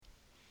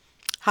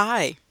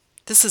Hi,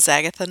 this is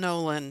Agatha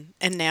Nolan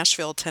in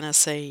Nashville,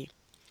 Tennessee,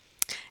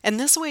 and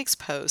this week's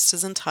post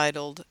is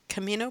entitled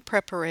Camino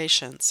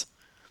Preparations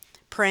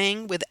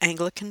Praying with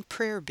Anglican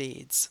Prayer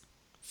Beads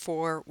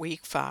for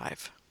Week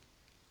 5.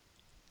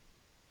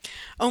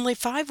 Only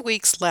 5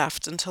 weeks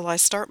left until I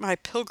start my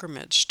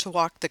pilgrimage to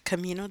walk the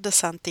Camino de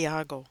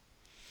Santiago.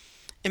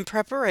 In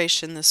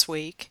preparation this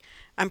week,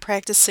 I'm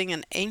practicing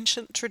an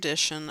ancient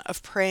tradition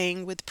of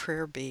praying with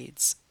prayer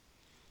beads.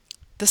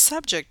 The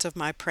subject of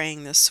my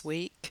praying this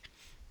week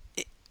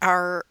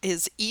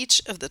is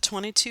each of the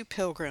 22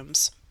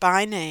 pilgrims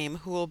by name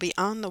who will be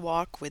on the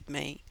walk with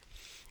me,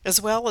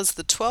 as well as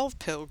the 12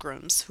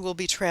 pilgrims who will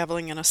be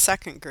traveling in a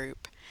second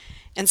group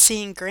and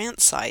seeing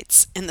grant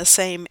sites in the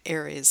same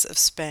areas of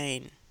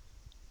Spain.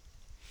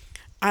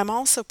 I'm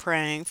also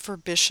praying for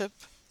Bishop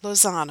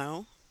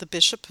Lozano, the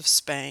Bishop of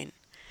Spain,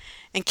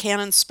 and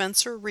Canon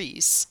Spencer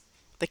Reese,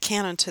 the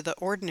canon to the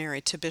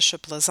ordinary to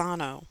Bishop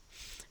Lozano,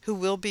 who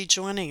will be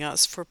joining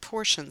us for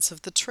portions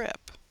of the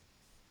trip.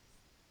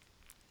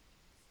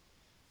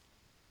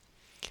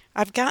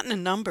 I've gotten a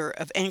number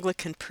of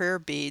Anglican prayer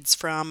beads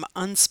from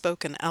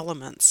Unspoken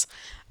Elements,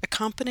 a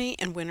company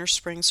in Winter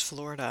Springs,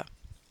 Florida.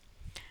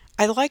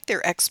 I like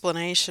their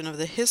explanation of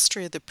the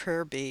history of the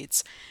prayer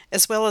beads,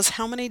 as well as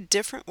how many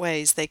different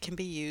ways they can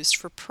be used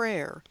for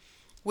prayer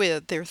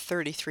with their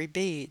 33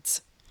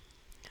 beads.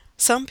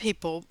 Some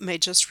people may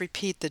just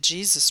repeat the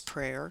Jesus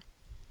prayer,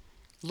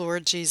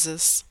 Lord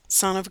Jesus,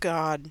 Son of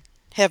God,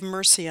 have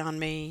mercy on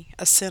me,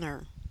 a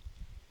sinner.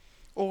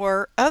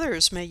 Or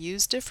others may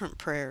use different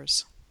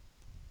prayers.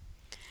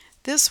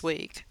 This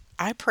week,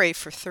 I pray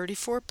for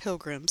 34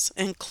 pilgrims,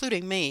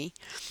 including me,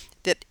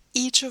 that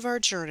each of our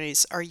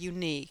journeys are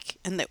unique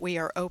and that we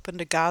are open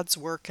to God's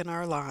work in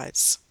our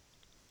lives.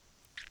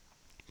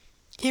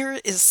 Here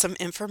is some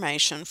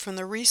information from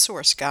the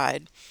resource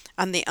guide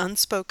on the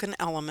Unspoken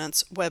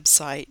Elements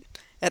website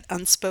at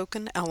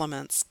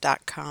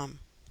unspokenelements.com.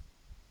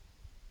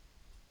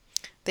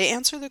 They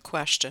answer the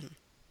question,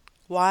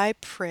 why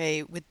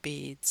pray with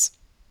beads?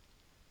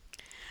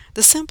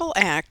 The simple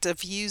act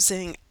of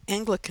using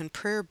Anglican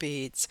prayer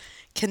beads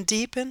can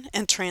deepen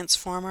and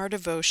transform our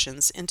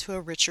devotions into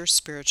a richer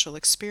spiritual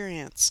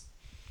experience.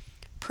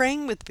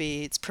 Praying with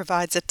beads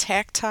provides a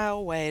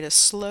tactile way to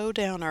slow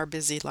down our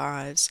busy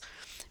lives,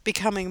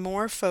 becoming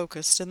more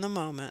focused in the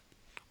moment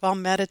while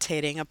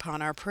meditating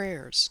upon our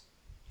prayers.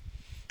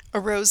 A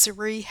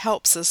rosary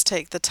helps us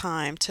take the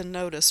time to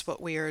notice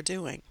what we are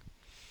doing,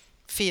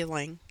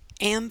 feeling,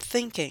 and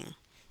thinking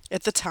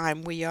at the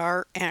time we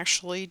are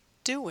actually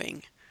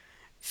doing,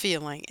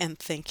 feeling, and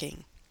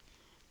thinking,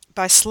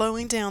 by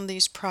slowing down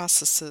these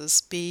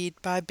processes bead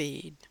by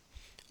bead,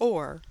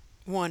 or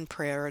one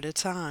prayer at a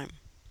time.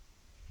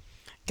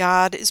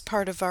 God is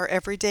part of our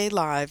everyday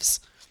lives.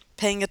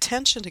 Paying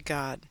attention to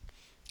God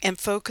and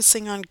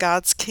focusing on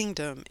God's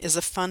kingdom is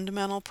a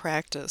fundamental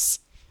practice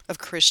of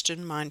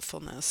Christian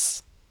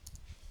mindfulness.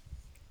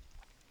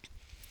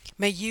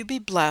 May you be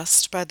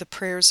blessed by the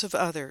prayers of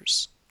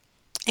others,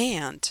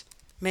 and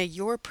may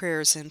your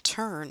prayers in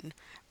turn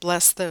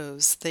bless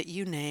those that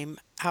you name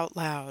out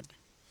loud.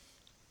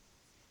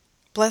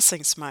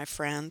 Blessings, my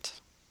friend.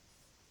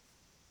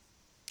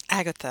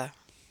 Agatha.